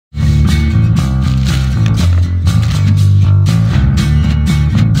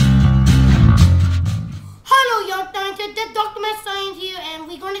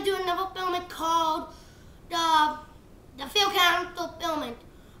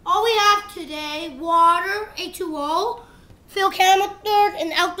today, water, H2O, fill canisters,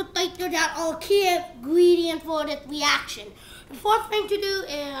 and Alka Seltzer that are key ingredients for this reaction. The first thing to do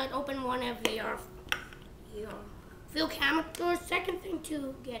is open one of your fill canisters. Second thing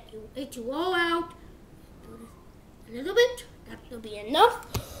to get your H2O out. Do this a little bit. That will be enough.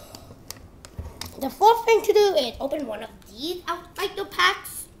 The fourth thing to do is open one of these outside the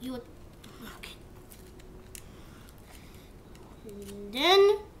packs. And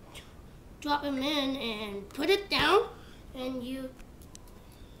then drop them in and put it down, and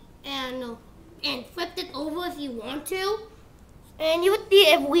flip it over if you want to, and you would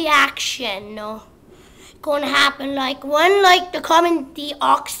see a reaction going to happen, like the carbon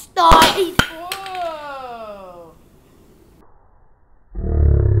dioxide. Whoa!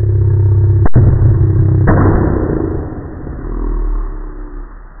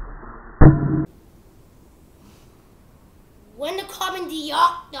 When the carbon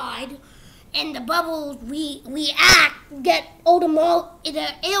dioxide and the bubbles react, get all the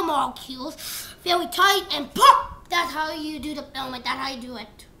air molecules very tight and pop. That's how you do the filament. That's how you do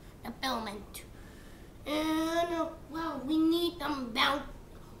it, the filament. And well, we need some bounce.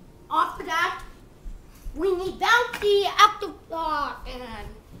 After that, we need bouncy afterthought and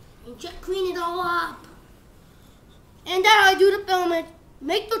just clean it all up. And that's how I do the filament.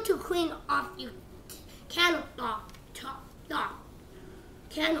 Make sure to clean off your candle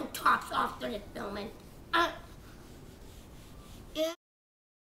tops after the filament.